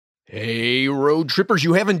Hey, road trippers,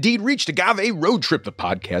 you have indeed reached Agave Road Trip, the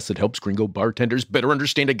podcast that helps gringo bartenders better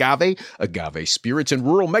understand agave spirits in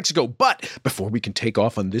rural Mexico. But before we can take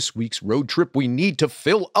off on this week's road trip, we need to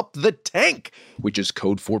fill up the tank, which is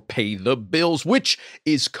code for pay the bills, which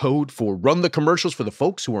is code for run the commercials for the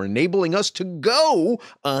folks who are enabling us to go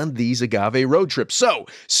on these agave road trips. So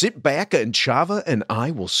sit back and Chava and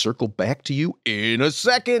I will circle back to you in a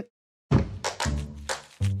second.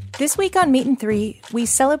 This week on Meat and Three, we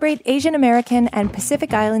celebrate Asian American and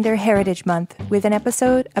Pacific Islander Heritage Month with an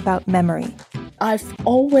episode about memory. I've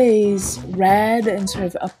always read and sort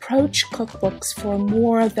of approached cookbooks for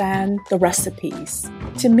more than the recipes.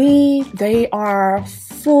 To me, they are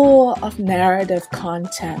full of narrative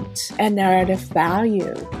content and narrative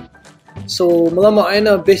value. So Malama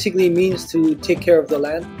Aina basically means to take care of the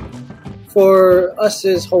land. For us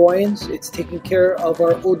as Hawaiians, it's taking care of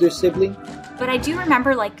our older sibling. But I do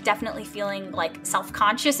remember definitely feeling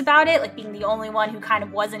self-conscious about it, being the only one who kind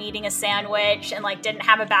of wasn't eating a sandwich and didn't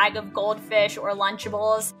have a bag of goldfish or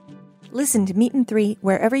Lunchables. Listen to Meat and Three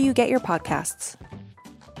wherever you get your podcasts.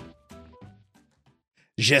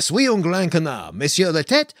 Je suis un grand canard, monsieur la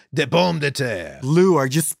tête de pomme de terre. Lou, are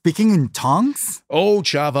you speaking in tongues? Oh,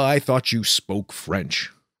 Chava, I thought you spoke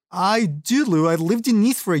French. I do, Lou. I lived in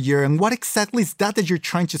Nice for a year, and what exactly is that you're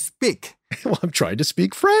trying to speak? Well, I'm trying to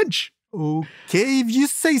speak French. Okay, if you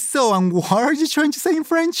say so. And what are you trying to say in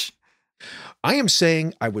French? I am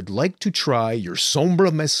saying I would like to try your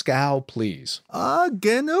Sombra Mezcal, please.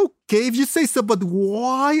 Again, okay, if you say so, but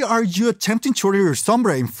why are you attempting to order your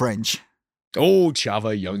Sombra in French? Oh,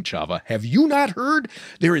 Chava, young Chava, have you not heard?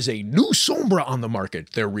 There is a new Sombra on the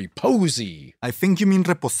market. They're Reposy. I think you mean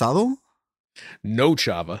reposado? No,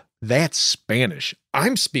 Chava, that's Spanish.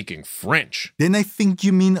 I'm speaking French. Then I think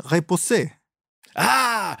you mean reposé.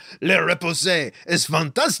 Ah, le reposé es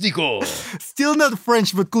fantástico. Still not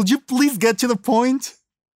French, but could you please get to the point?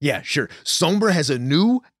 Yeah, sure. Sombra has a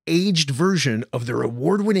new aged version of their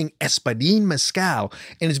award-winning Espadín Mezcal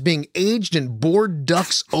and is being aged in Bordeaux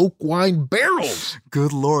oak wine barrels.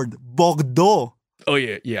 Good Lord, Bordeaux. Oh,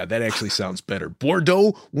 yeah, that actually sounds better.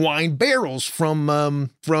 Bordeaux wine barrels from.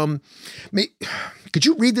 Could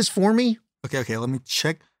you read this for me? Okay, let me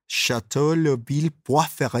check. Chateau Le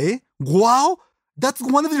Ville-Poix-Ferré. Wow! That's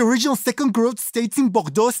one of the original second growth states in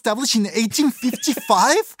Bordeaux established in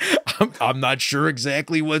 1855? I'm not sure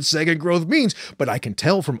exactly what second growth means, but I can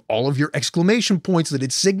tell from all of your exclamation points that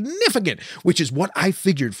it's significant, which is what I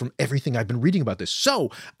figured from everything I've been reading about this.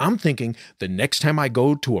 So I'm thinking the next time I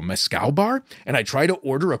go to a mezcal bar and I try to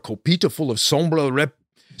order a copita full of Sombra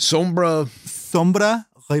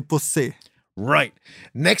Reposé. Right.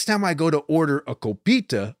 Next time I go to order a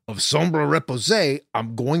copita of Sombra Reposé,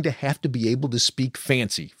 I'm going to have to be able to speak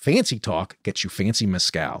fancy. Fancy talk gets you fancy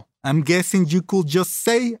mezcal. I'm guessing you could just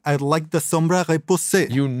say, I'd like the Sombra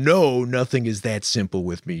Reposé. You know nothing is that simple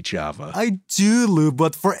with me, Chava. I do, Lou,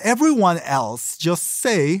 but for everyone else, just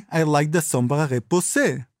say, I like the Sombra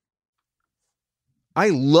Reposé. I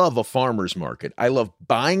love a farmer's market. I love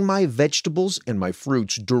buying my vegetables and my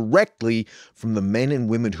fruits directly from the men and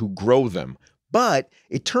women who grow them. But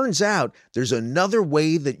it turns out there's another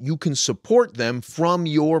way that you can support them from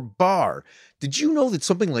your bar. Did you know that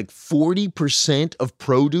something like 40% of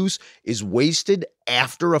produce is wasted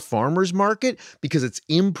after a farmer's market because it's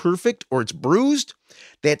imperfect or it's bruised?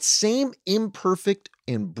 That same imperfect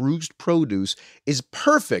and bruised produce is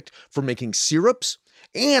perfect for making syrups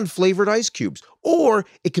and flavored ice cubes, or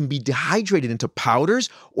it can be dehydrated into powders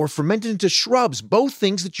or fermented into shrubs, both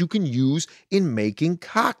things that you can use in making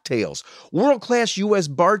cocktails. World-class U.S.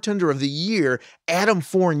 Bartender of the Year, Adam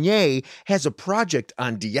Fournier, has a project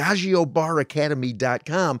on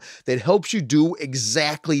DiageoBarAcademy.com that helps you do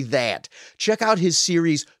exactly that. Check out his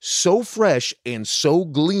series, So Fresh and So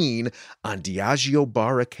Glean, on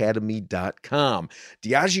DiageoBarAcademy.com.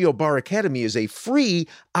 Diageo Bar Academy is a free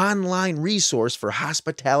online resource for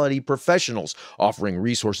hospitality professionals, offering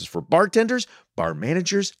resources for bartenders, bar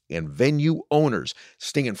managers, and venue owners.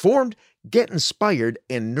 Stay informed, get inspired,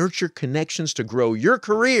 and nurture connections to grow your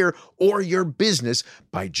career or your business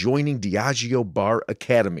by joining Diageo Bar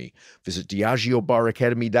Academy. Visit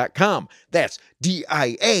DiageoBarAcademy.com. That's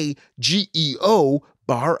DIAGEO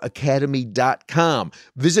baracademy.com.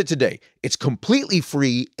 Visit today. It's completely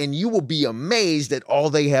free, and you will be amazed at all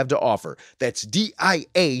they have to offer. That's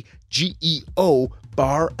DIAGEO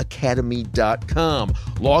baracademy.com.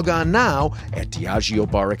 Log on now at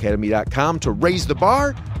DiageoBarAcademy.com to raise the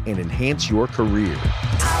bar and enhance your career.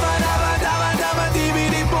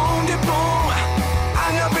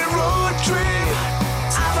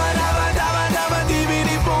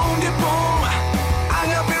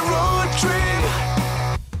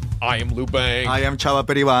 I am Lou Bang. I am Chava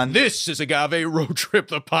Periban. This is Agave Road Trip,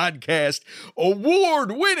 the podcast,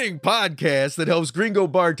 award-winning podcast that helps gringo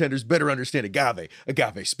bartenders better understand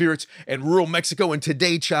agave spirits, and rural Mexico. And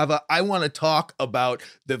today, Chava, I want to talk about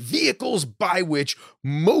the vehicles by which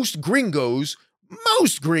most gringos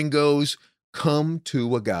come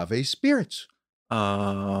to agave spirits.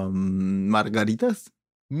 Margaritas?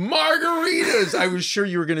 Margaritas! I was sure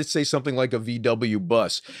you were going to say something like a VW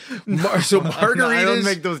bus. So margaritas. No, I don't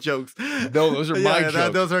make those jokes. No, those are my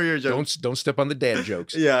jokes. Those are your jokes. Don't step on the dad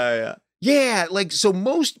jokes. Yeah. Yeah, like, so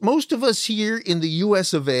most of us here in the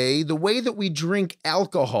US of A, the way that we drink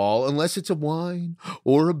alcohol, unless it's a wine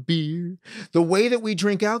or a beer, the way that we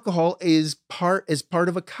drink alcohol is part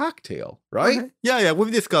of a cocktail, right? Okay. Yeah.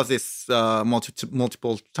 We've discussed this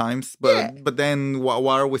multiple times, but then what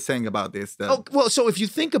are we saying about this? Well, so if you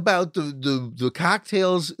think about the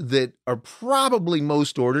cocktails that are probably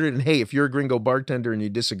most ordered, and hey, if you're a gringo bartender and you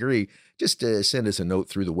disagree, just send us a note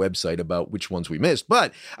through the website about which ones we missed.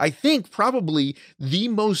 But I think probably the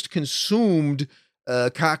most consumed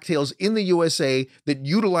cocktails in the USA that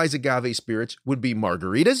utilize agave spirits would be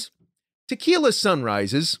margaritas, tequila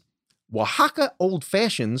sunrises, Oaxaca old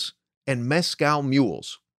fashions, and mezcal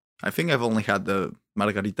mules. I think I've only had the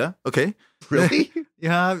margarita. Okay. Really?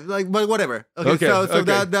 Yeah, but whatever. Okay. So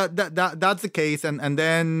that's the case, and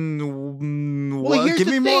then here's give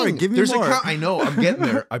me more. Give me more. I know. I'm getting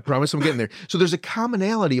there. I promise I'm getting there. So there's a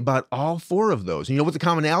commonality about all four of those. You know what the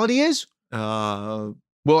commonality is? Well,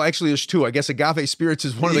 actually, there's two. I guess agave spirits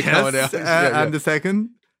is one of the commonalities. And the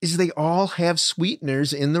second is they all have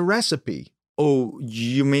sweeteners in the recipe. Oh,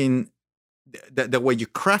 you mean the way you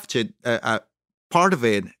craft it? Part of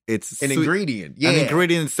it's an ingredient. Yeah, an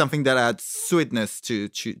ingredient is something that adds sweetness to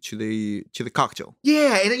the cocktail.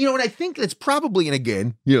 Yeah, and and I think that's probably, and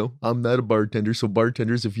again, I'm not a bartender, so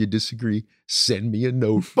bartenders, if you disagree, send me a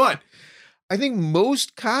note. But I think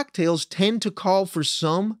most cocktails tend to call for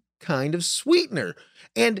some kind of sweetener,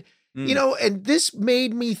 and and this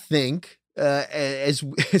made me think.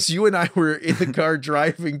 As you and I were in the car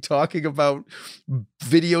driving, talking about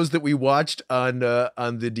videos that we watched on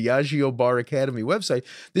the Diageo Bar Academy website,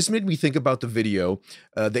 this made me think about the video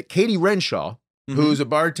that Katie Renshaw, who's a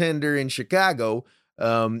bartender in Chicago,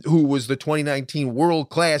 who was the 2019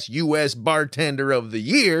 World-Class U.S. Bartender of the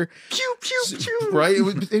Year. Pew, pew, pew. Right?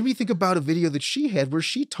 It made me think about a video that she had where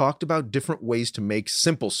she talked about different ways to make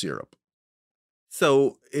simple syrup.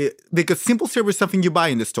 So, because simple syrup is something you buy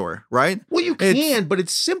in the store, right? Well, you can, but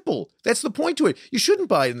it's simple. That's the point to it. You shouldn't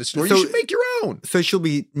buy it in the store. You should make your own. So it should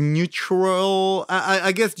be neutral.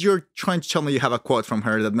 I guess you're trying to tell me you have a quote from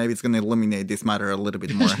her that maybe it's going to illuminate this matter a little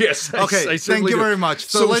bit more. Yes. Okay. Thank you very much.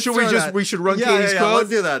 So let's we should run Katie's quote? Let's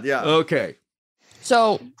do that. Yeah. Okay.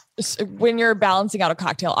 So when you're balancing out a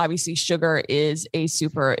cocktail, obviously sugar is a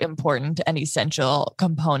super important and essential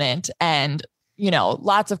component. And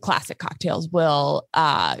lots of classic cocktails will,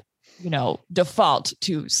 default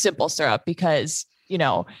to simple syrup because,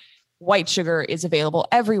 white sugar is available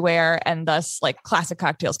everywhere. And thus, like, classic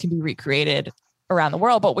cocktails can be recreated around the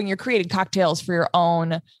world. But when you're creating cocktails for your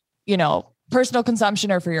own, personal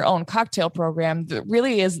consumption or for your own cocktail program,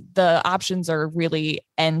 the options are really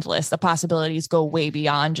endless. The possibilities go way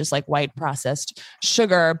beyond just like white processed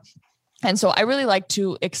sugar. And so I really like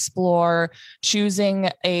to explore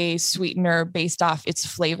choosing a sweetener based off its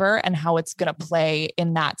flavor and how it's going to play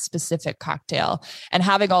in that specific cocktail, and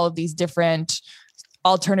having all of these different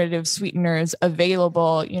alternative sweeteners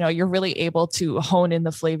available. You're really able to hone in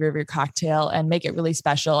the flavor of your cocktail and make it really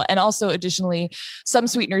special. And also additionally, some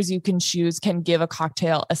sweeteners you can choose can give a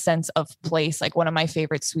cocktail a sense of place. Like one of my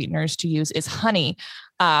favorite sweeteners to use is honey.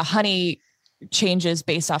 Honey changes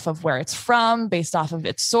based off of where it's from, based off of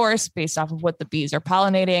its source, based off of what the bees are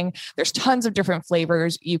pollinating. There's tons of different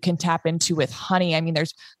flavors you can tap into with honey. I mean,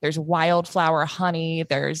 there's wildflower honey,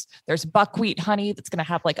 there's buckwheat honey that's going to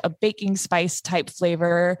have like a baking spice type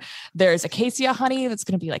flavor. There's acacia honey that's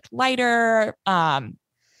going to be like lighter.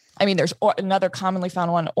 There's another commonly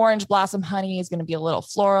found one, orange blossom honey, is going to be a little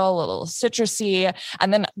floral, a little citrusy.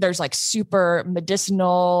 And then there's like super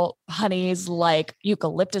medicinal honeys like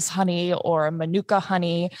eucalyptus honey or manuka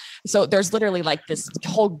honey. So there's literally like this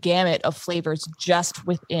whole gamut of flavors just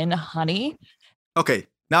within honey. Okay,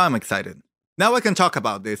 now I'm excited. Now I can talk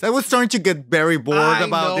about this. I was starting to get very bored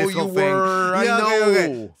about this whole thing. I know.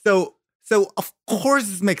 Okay. So of course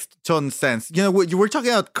this makes a ton of sense. We're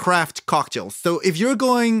talking about craft cocktails. So if you're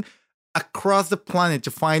going across the planet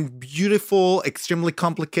to find beautiful, extremely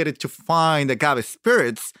complicated to find agave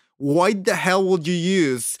spirits, why the hell would you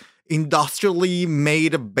use industrially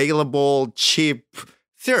made available cheap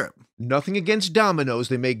syrup? nothing against Domino's.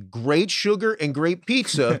 They make great sugar and great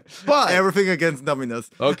pizza, but Everything against Domino's.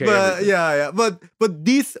 Okay, but everything. yeah. But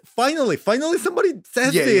this finally somebody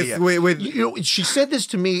says this with you know, she said this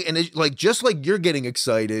to me, and it, like just like you're getting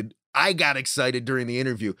excited, I got excited during the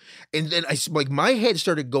interview, and then my head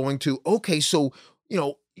started going to, okay, so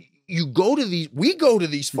we go to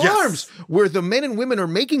these farms where the men and women are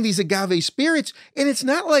making these agave spirits, and it's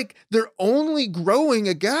not like they're only growing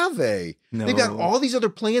agave. No. They've got all these other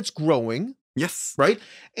plants growing, Yes. right?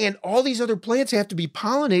 And all these other plants have to be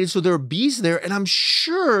pollinated, so there are bees there. And I'm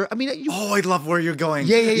sure, Oh, I love where you're going.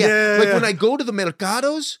 yeah. Like when I go to the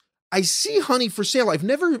mercados, I see honey for sale. I've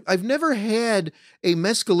never had a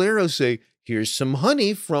mescalero say, "Here's some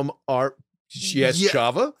honey from our." Yes, Yeah.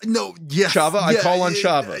 Chava. No, yes. Chava, I call on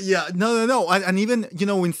Chava. Yeah, no. And even,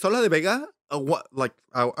 in Sola de Vega,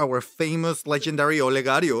 our famous legendary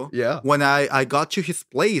Olegario, Yeah. when I got to his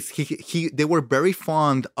place, they were very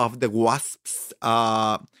fond of the wasps.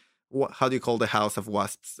 How do you call the house of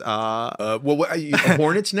wasps? A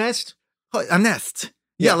hornet's nest. A nest.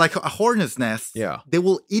 Yeah. Yeah, like a hornet's nest. Yeah. They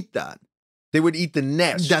will eat that. They would eat the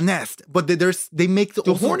nest. The nest. But they make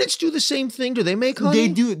The hornets do the same thing. Do they make honey?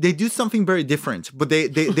 They do something very different, but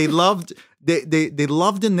they loved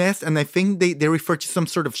the nest, and I think they refer to some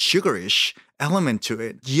sort of sugarish element to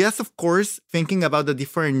it. Yes, of course, thinking about the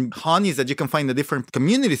different honeys that you can find in the different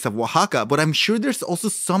communities of Oaxaca, but I'm sure there's also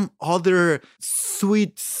some other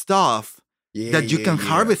sweet stuff that you can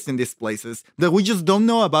harvest in these places that we just don't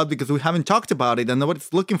know about because we haven't talked about it, and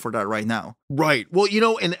nobody's looking for that right now. Right. Well,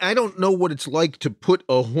 and I don't know what it's like to put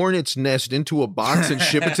a hornet's nest into a box and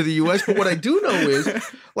ship it to the U.S., but what I do know is,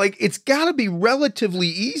 it's got to be relatively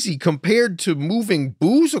easy compared to moving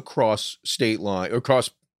booze across state line, across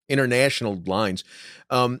international lines.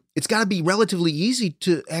 It's got to be relatively easy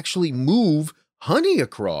to actually move honey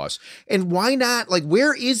across. And why not?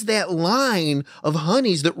 Where is that line of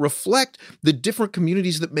honeys that reflect the different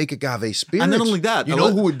communities that make agave spirits? And not only that, you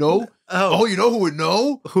know who would know? Oh, You know who would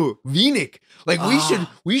know? Who? Vinic.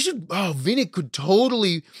 We should. Oh, Vinic could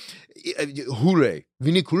totally.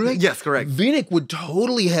 Vinic Hure? Yes, correct. Vinic would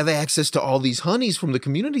totally have access to all these honeys from the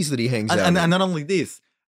communities that he hangs out in. And not only this,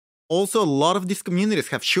 also a lot of these communities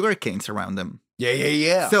have sugar canes around them.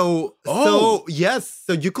 Yeah. So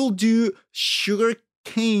you could do sugar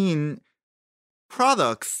cane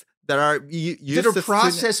products that are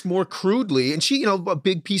processed more crudely. And she, a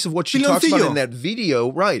big piece of what she talks about in that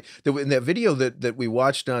video, right? In that video that we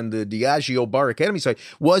watched on the Diageo Bar Academy site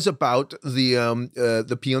was about the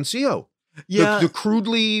Piloncillo. Yeah. The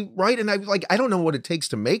crudely, right? And I don't know what it takes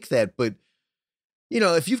to make that, but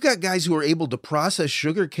if you've got guys who are able to process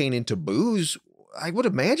sugar cane into booze, I would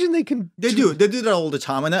imagine they can. They do that all the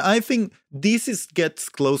time, and I think this gets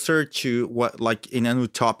closer to what, in an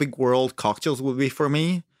utopic world, cocktails would be for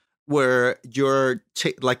me, where you're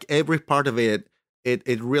every part of it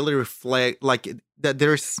really reflect that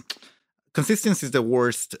there's consistency is the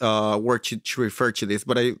worst word to refer to this,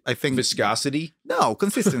 but I think viscosity. No,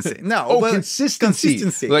 consistency. No, consistency.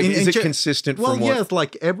 Is it consistent? Well, from what?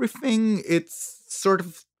 Yes, everything. It's sort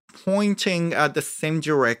of pointing at the same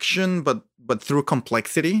direction, but through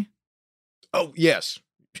complexity. Oh, yes.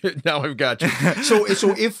 Now I've got you. So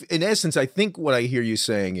if, in essence, I think what I hear you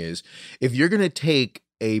saying is, if you're going to take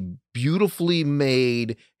a beautifully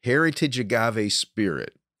made heritage agave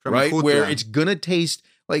spirit, From right, Jutla, where it's going to taste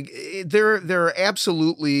there are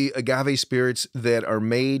absolutely agave spirits that are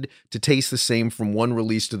made to taste the same from one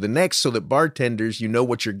release to the next, so that bartenders,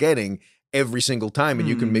 what you're getting every single time, and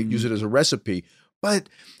you can use it as a recipe. But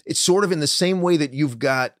it's sort of in the same way that you've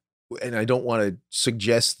got, and I don't want to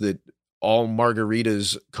suggest that all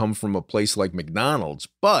margaritas come from a place like McDonald's,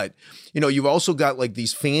 but, you've also got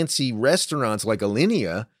these fancy restaurants like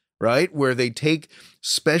Alinea, right? Where they take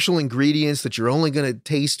special ingredients that you're only going to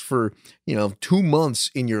taste for, 2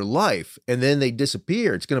 months in your life, and then they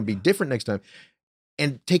disappear. It's going to be different next time.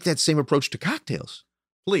 And take that same approach to cocktails.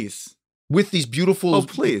 Please. With these beautiful,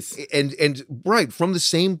 please, and right from the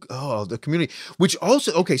same the community, which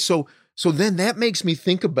also so then that makes me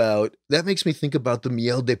think about the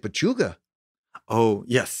miel de pechuga. Oh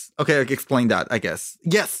yes, okay, explain that. I guess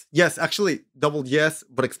yes, actually double yes,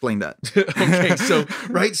 but explain that. Okay,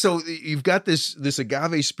 so you've got this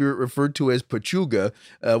agave spirit referred to as pechuga,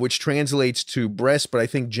 which translates to breast, but I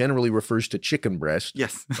think generally refers to chicken breast.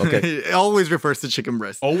 Yes, okay, it always refers to chicken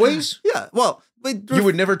breast. Always, yeah. Well. You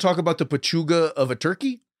would never talk about the pechuga of a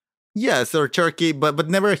turkey? Yes, or turkey, but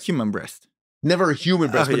never a human breast. Never a human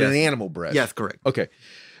breast, but an animal breast. Yes, correct. Okay.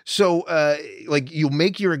 So, like, you'll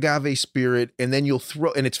make your agave spirit and then you'll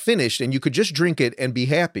throw, and it's finished, and you could just drink it and be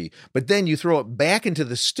happy. But then you throw it back into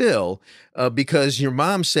the still because your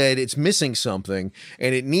mom said it's missing something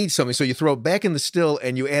and it needs something. So you throw it back in the still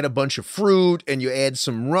and you add a bunch of fruit and you add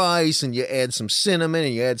some rice and you add some cinnamon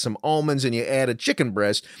and you add some almonds and you add a chicken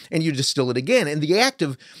breast and you distill it again. And the act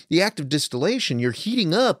of distillation, you're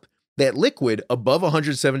heating up that liquid above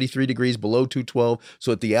 173 degrees, below 212,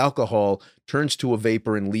 so that the alcohol turns to a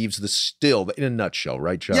vapor and leaves the still, in a nutshell,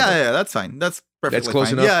 right, Chava? Yeah, that's fine. That's perfectly That's close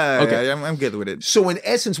fine. enough? Yeah, Okay. yeah, I'm good with it. So in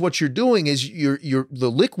essence, what you're doing is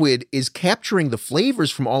the liquid is capturing the flavors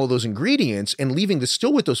from all of those ingredients and leaving the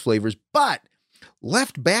still with those flavors, but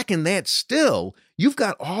left back in that still, you've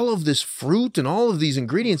got all of this fruit and all of these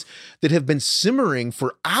ingredients that have been simmering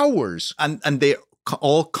for hours. And they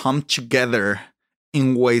all come together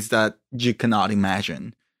in ways that you cannot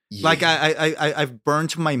imagine. Yeah. Like I've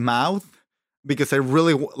burnt my mouth because I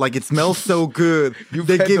really like it smells so good. You've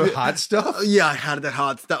They had give the it- hot stuff? Yeah, I had that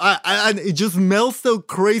hot stuff. And it just smells so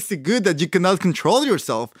crazy good that you cannot control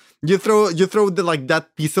yourself. You throw that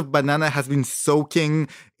piece of banana has been soaking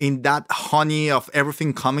in that honey of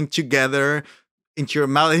everything coming together into your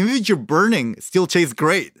mouth. Even if you're burning, it still tastes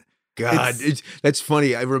great. God, that's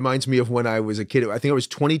funny. It reminds me of when I was a kid. I think I was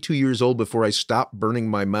 22 years old before I stopped burning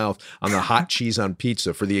my mouth on the hot cheese on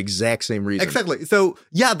pizza for the exact same reason. Exactly. So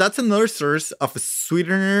yeah, that's another source of a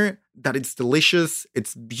sweetener that it's delicious.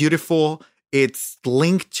 It's beautiful. It's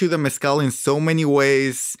linked to the mezcal in so many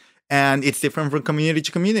ways. And it's different from community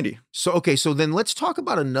to community. So, okay, so then let's talk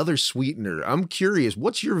about another sweetener. I'm curious,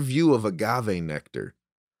 what's your view of agave nectar?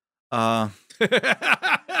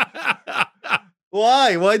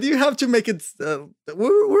 Why? Why do you have to make it?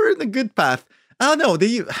 We're in a good path. I don't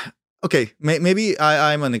know. Okay, maybe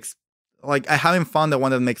I'm I haven't found the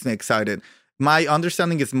one that makes me excited. My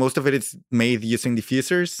understanding is most of it is made using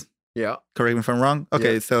diffusers. Yeah. Correct me if I'm wrong.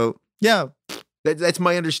 Okay, Yeah. so yeah. That's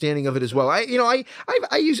my understanding of it as well. I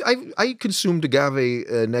consumed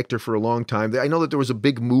agave nectar for a long time. I know that there was a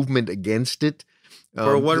big movement against it.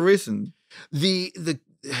 For what reason?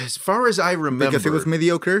 As far as I remember, Because it was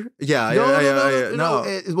mediocre. Yeah.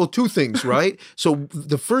 No. Well, two things, right? So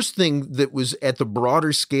the first thing that was at the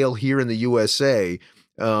broader scale here in the USA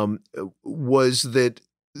was that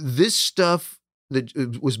this stuff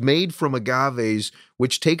that was made from agaves,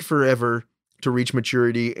 which take forever to reach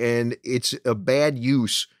maturity, and it's a bad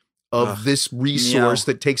use of this resource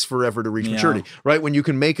that takes forever to reach maturity, right? When you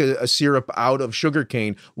can make a syrup out of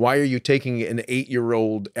sugarcane, why are you taking an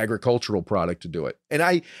 8-year-old agricultural product to do it?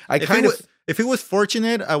 And if it was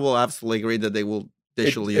fortunate, I will absolutely agree that they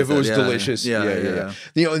should use if it was Yeah. delicious. Yeah.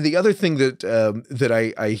 The other thing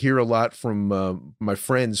that I hear a lot from my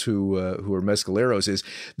friends who are mezcaleros is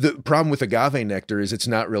the problem with agave nectar is it's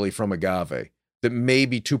not really from agave. That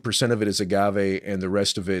maybe 2% of it is agave and the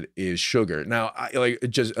rest of it is sugar. Now,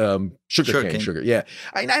 sugar. Yeah,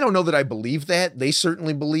 I don't know that I believe that. They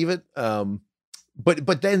certainly believe it.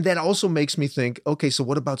 But then that also makes me think, okay, so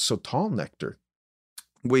what about Sotol nectar?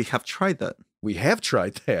 We have tried that. We have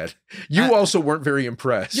tried that. You also weren't very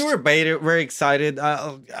impressed. You were very excited. I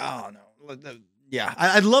don't know. Yeah,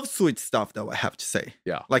 I love sweet stuff, though, I have to say.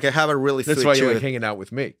 Yeah. Like, I have a really That's sweet why you tooth. like hanging out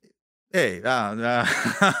with me. Hey, about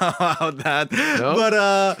that. No?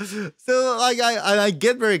 But so like I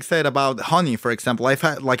get very excited about honey, for example. I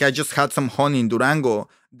just had some honey in Durango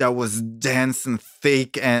that was dense and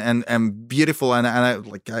thick and beautiful, and I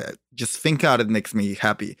just think out it makes me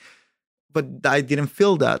happy. But I didn't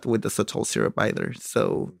feel that with the Sotol syrup either.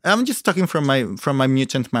 So I'm just talking from my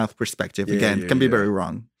mutant mouth perspective. Again, can be very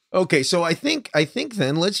wrong. Okay, so I think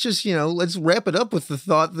then let's just let's wrap it up with the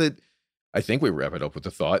thought that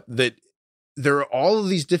there are all of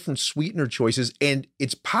these different sweetener choices, and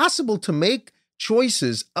it's possible to make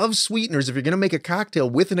choices of sweeteners if you're going to make a cocktail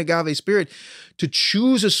with an agave spirit, to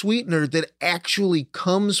choose a sweetener that actually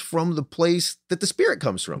comes from the place that the spirit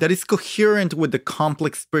comes from. That is coherent with the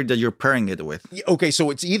complex spirit that you're pairing it with. Okay, so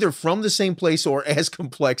it's either from the same place or as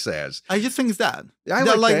complex as. I just think it's that. I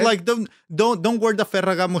like that. Don't wear the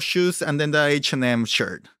Ferragamo shoes and then the H&M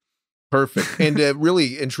shirt. Perfect. And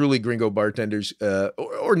really and truly Gringo bartenders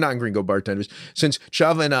or non-Gringo bartenders, since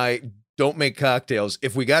Chava and I don't make cocktails,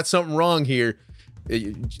 if we got something wrong here,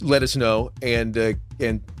 let us know. And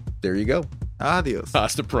there you go. Adios.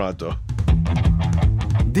 Hasta pronto.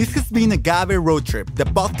 This has been Agave Road Trip, the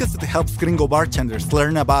podcast that helps Gringo bartenders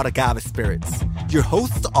learn about agave spirits. Your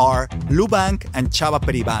hosts are Lou Bank and Chava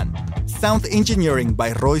Periban. Sound engineering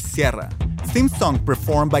by Roy Sierra. Theme song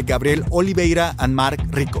performed by Gabriel Oliveira and Mark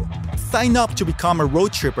Rico. Sign up to become a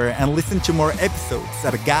road tripper and listen to more episodes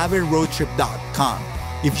at agaveroadtrip.com.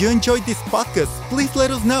 If you enjoyed this podcast, please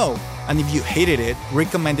let us know. And if you hated it,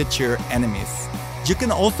 recommend it to your enemies. You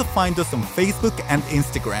can also find us on Facebook and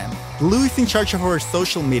Instagram. Lou is in charge of our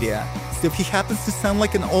social media, so if he happens to sound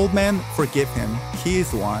like an old man, forgive him. He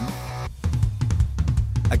is one.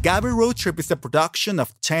 Agave Road Trip is a production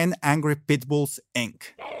of 10 Angry Pitbulls, Inc.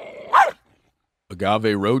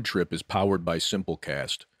 Agave Road Trip is powered by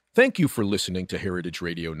Simplecast. Thank you for listening to Heritage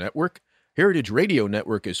Radio Network. Heritage Radio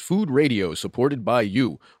Network is food radio supported by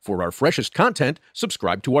you. For our freshest content,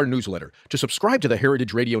 subscribe to our newsletter. To subscribe to the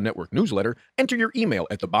Heritage Radio Network newsletter, enter your email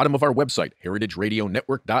at the bottom of our website,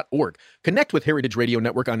 heritageradionetwork.org. Connect with Heritage Radio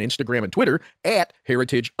Network on Instagram and Twitter at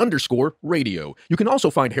heritage_radio. You can also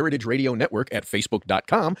find Heritage Radio Network at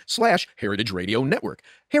facebook.com/Heritage Radio Network.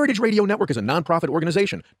 Heritage Radio Network is a nonprofit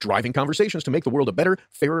organization driving conversations to make the world a better,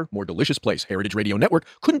 fairer, more delicious place. Heritage Radio Network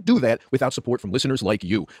couldn't do that without support from listeners like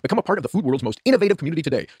you. Become a part of the food world's most innovative community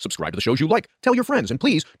today. Subscribe to the shows you like, tell your friends, and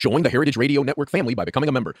please join the Heritage Radio Network family by becoming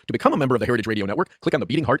a member. To become a member of the Heritage Radio Network, click on the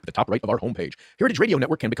beating heart at the top right of our homepage. Heritage Radio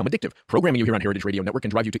Network can become addictive. Programming you here on Heritage Radio Network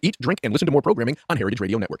can drive you to eat, drink, and listen to more programming on Heritage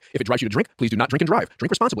Radio Network. If it drives you to drink, please do not drink and drive.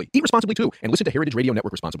 Drink responsibly, eat responsibly too, and listen to Heritage Radio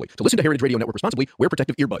Network responsibly. To listen to Heritage Radio Network responsibly, wear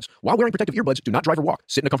protective earbuds. While wearing protective earbuds, do not drive or walk.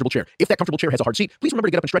 Sit in a comfortable chair. If that comfortable chair has a hard seat, please remember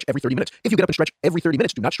to get up and stretch every 30 minutes. If you get up and stretch every 30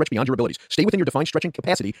 minutes, do not stretch beyond your abilities. Stay within your defined stretching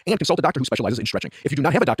capacity and consult a doctor who specializes in stretching. If you do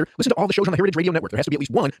not have a doctor, listen to all the shows on the Heritage Radio Network. There has to be at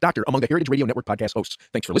least one doctor among the Heritage Radio Network podcast hosts.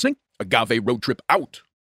 Thanks for listening. Agave Road Trip out.